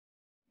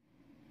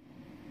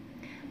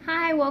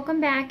Hi,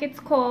 welcome back. It's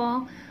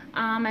Cole.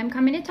 I'm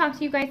coming to talk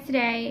to you guys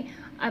today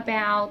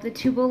about the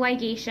tubal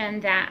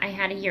ligation that I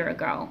had a year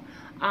ago.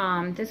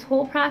 This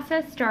whole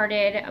process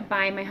started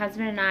by my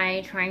husband and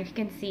I trying to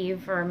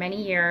conceive for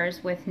many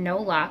years with no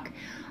luck.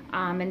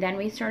 And then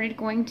we started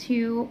going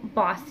to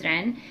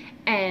Boston,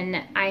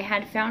 and I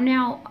had found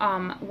out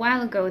a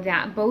while ago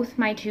that both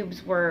my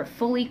tubes were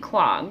fully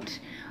clogged.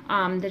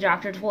 The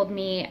doctor told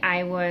me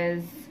I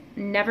was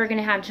never going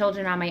to have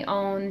children on my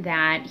own,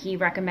 that he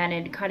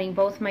recommended cutting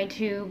both my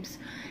tubes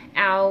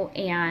out,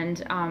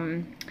 and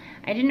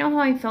I didn't know how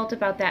I felt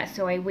about that,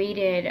 so I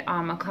waited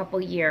a couple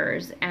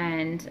years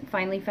and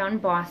finally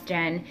found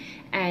Boston.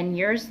 And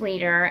years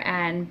later,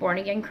 and born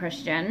again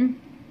Christian,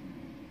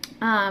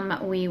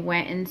 we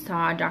went and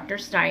saw Dr.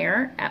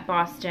 Steyer at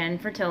Boston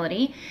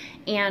Fertility,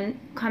 and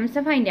comes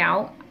to find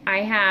out I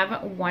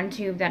have one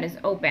tube that is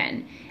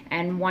open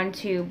and one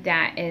tube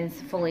that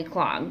is fully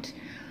clogged.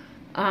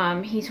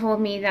 He told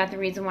me that the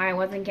reason why I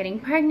wasn't getting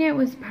pregnant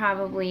was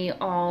probably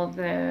all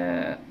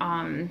the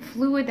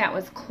fluid that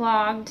was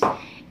clogged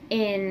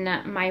in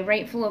my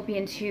right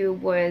fallopian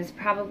tube was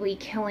probably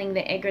killing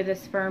the egg or the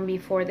sperm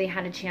before they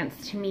had a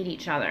chance to meet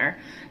each other.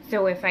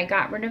 So if I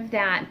got rid of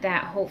that,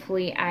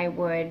 hopefully I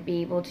would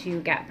be able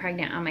to get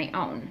pregnant on my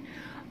own.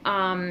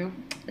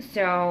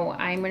 So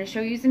I'm going to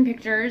show you some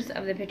pictures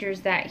of the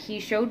pictures that he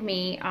showed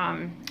me.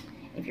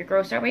 If you're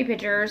grossed out by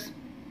pictures,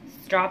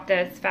 stop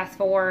this, fast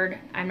forward.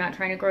 I'm not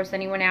trying to gross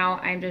anyone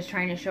out. I'm just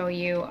trying to show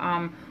you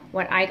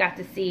what I got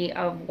to see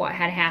of what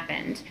had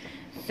happened.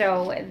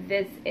 So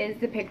this is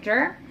the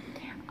picture.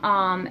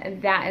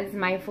 That is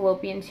my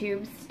fallopian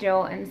tube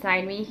still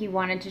inside me. He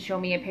wanted to show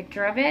me a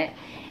picture of it.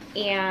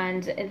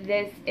 And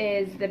this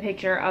is the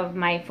picture of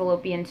my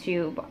fallopian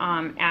tube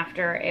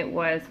after it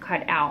was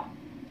cut out.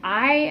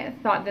 I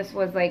thought this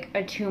was like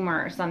a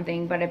tumor or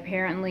something, but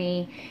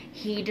apparently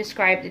he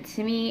described it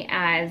to me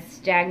as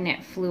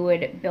stagnant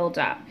fluid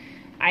buildup.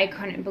 I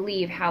couldn't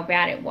believe how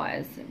bad it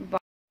was.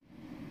 But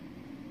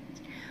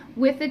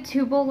with the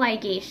tubal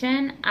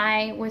ligation,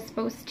 I was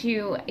supposed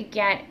to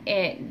get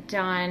it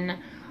done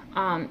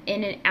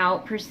in and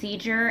out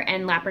procedure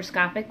and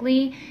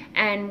laparoscopically,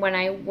 and when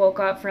I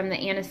woke up from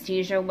the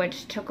anesthesia,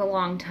 which took a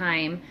long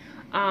time,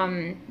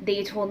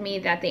 they told me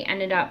that they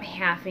ended up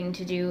having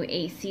to do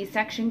a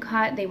C-section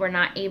cut. They were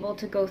not able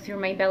to go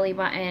through my belly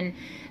button,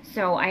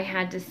 so I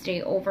had to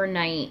stay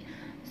overnight.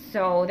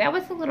 So that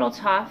was a little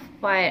tough,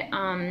 but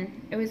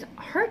it was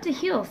hard to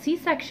heal.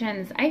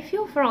 C-sections, I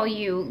feel for all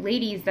you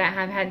ladies that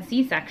have had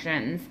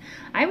C-sections.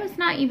 I was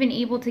not even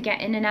able to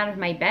get in and out of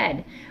my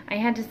bed. I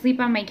had to sleep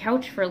on my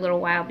couch for a little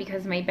while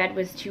because my bed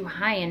was too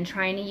high and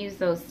trying to use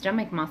those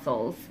stomach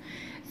muscles.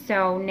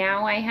 So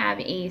now I have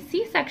a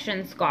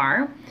C-section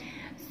scar.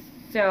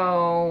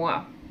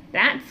 So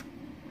that's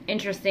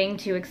interesting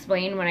to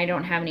explain when I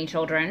don't have any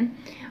children.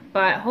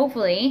 But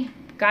hopefully,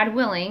 God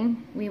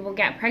willing, we will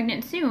get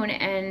pregnant soon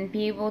and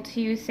be able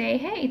to say,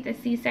 hey, the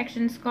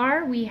C-section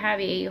scar, we have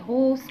a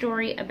whole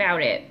story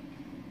about it.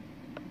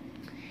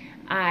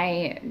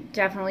 I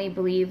definitely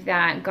believe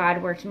that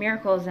God worked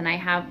miracles, and I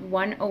have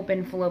one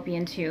open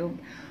fallopian tube,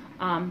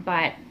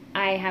 but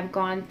I have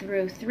gone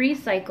through 3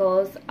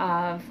 cycles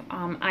of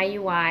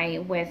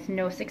IUI with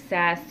no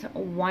success,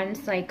 1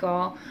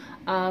 cycle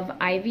of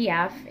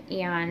IVF,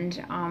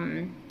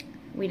 and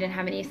we didn't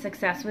have any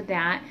success with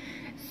that.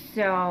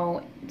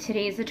 So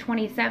today's the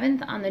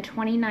 27th. On the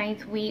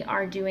 29th, we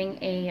are doing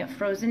a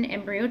frozen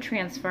embryo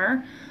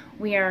transfer.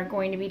 We are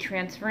going to be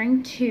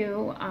transferring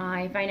to,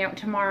 I find out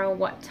tomorrow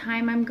what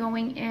time I'm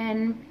going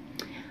in.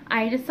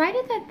 I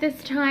decided that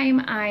this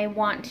time I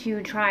want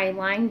to try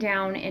lying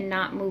down and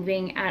not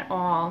moving at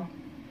all.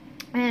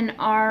 And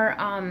our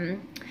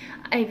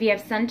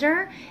IVF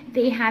center,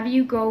 they have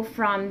you go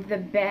from the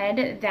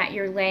bed that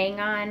you're laying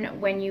on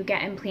when you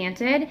get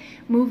implanted,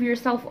 move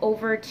yourself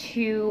over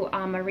to a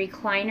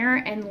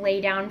recliner and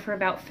lay down for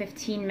about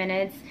 15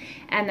 minutes,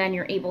 and then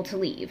you're able to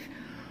leave.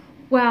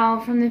 Well,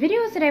 from the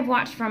videos that I've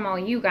watched from all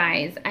you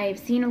guys, I've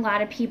seen a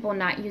lot of people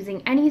not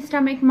using any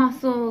stomach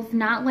muscles,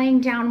 not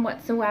laying down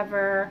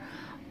whatsoever.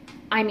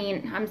 I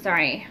mean, I'm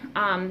sorry,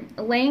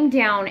 laying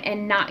down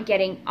and not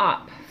getting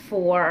up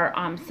for,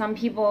 some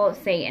people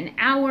say an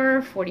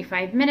hour,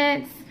 45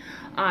 minutes,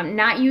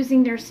 not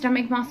using their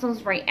stomach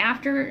muscles right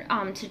after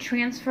to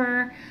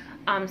transfer.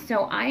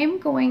 So I am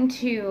going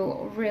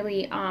to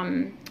really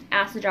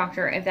ask the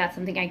doctor if that's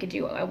something I could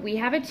do. We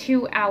have a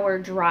 2-hour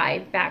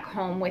drive back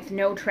home with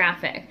no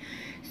traffic.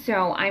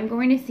 So I'm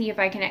going to see if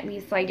I can at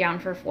least lie down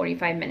for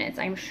 45 minutes.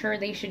 I'm sure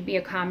they should be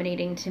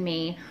accommodating to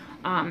me.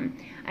 I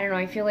don't know,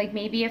 I feel like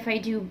maybe if I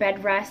do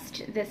bed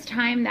rest this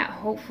time, that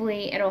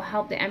hopefully it'll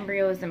help the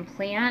embryos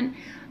implant.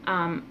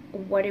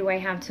 What do I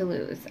have to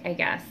lose, I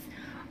guess?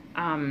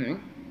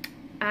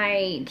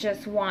 I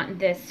just want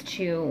this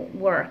to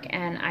work,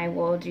 and I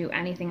will do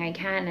anything I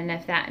can, and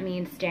if that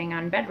means staying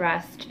on bed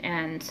rest,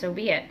 and so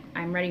be it.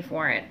 I'm ready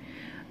for it.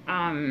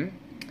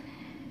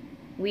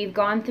 We've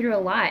gone through a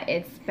lot.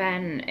 It's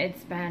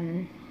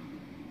been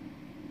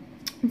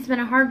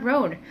a hard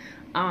road.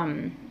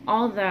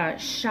 all the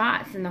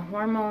shots and the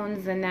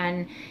hormones, and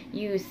then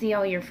you see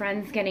all your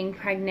friends getting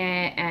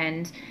pregnant,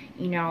 and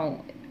you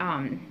know,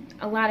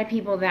 a lot of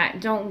people that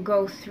don't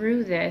go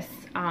through this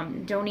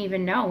don't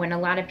even know, and a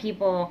lot of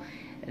people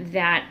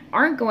that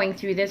aren't going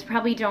through this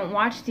probably don't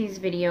watch these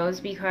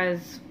videos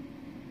because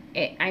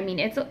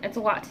it's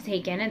a lot to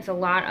take in. It's a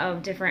lot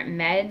of different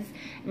meds.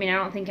 I mean, I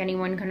don't think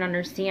anyone can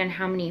understand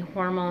how many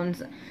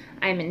hormones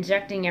I'm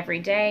injecting every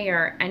day,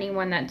 or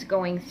anyone that's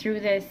going through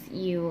this.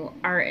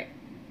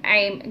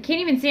 I can't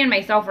even stand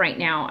myself right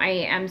now. I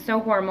am so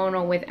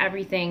hormonal with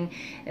everything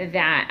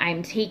that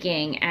I'm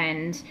taking,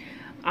 and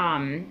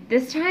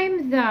this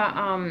time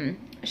the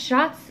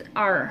shots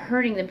are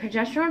hurting. The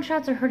progesterone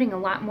shots are hurting a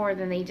lot more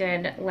than they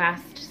did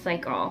last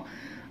cycle.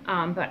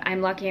 But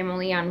I'm lucky I'm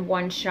only on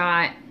one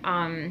shot,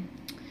 and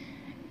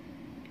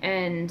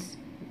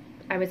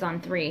I was on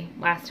 3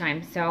 last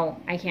time, so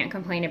I can't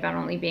complain about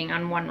only being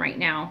on 1 right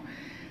now.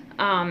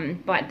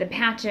 But the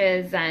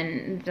patches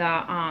and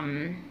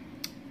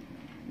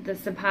the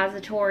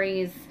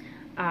suppositories,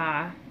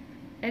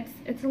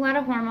 it's a lot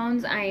of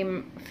hormones.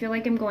 I feel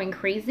like I'm going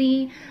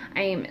crazy.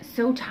 I'm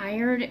so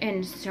tired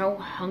and so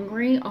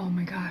hungry. Oh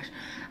my gosh,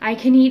 I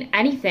can eat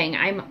anything.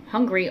 I'm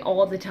hungry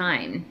all the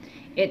time.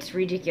 It's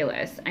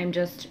ridiculous. I'm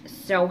just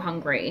so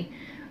hungry.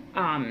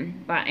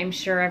 But I'm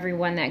sure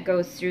everyone that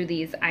goes through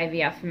these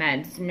IVF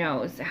meds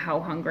knows how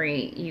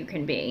hungry you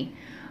can be.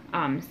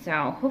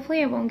 So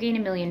hopefully I won't gain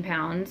 1,000,000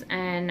 pounds.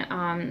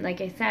 And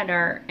like I said,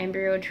 our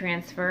embryo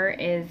transfer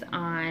is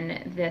on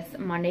this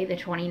Monday, the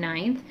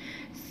 29th.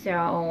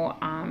 So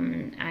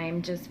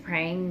I'm just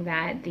praying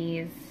that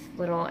these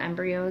little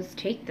embryos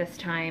take this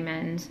time,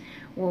 and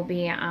we'll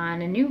be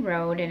on a new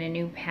road and a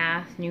new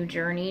path, new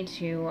journey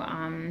to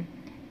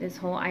this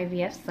whole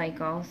IVF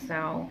cycle.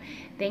 So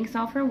thanks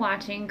all for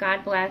watching.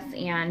 God bless,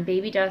 and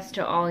baby dust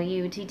to all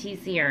you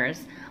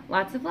TTCers.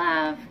 Lots of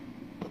love.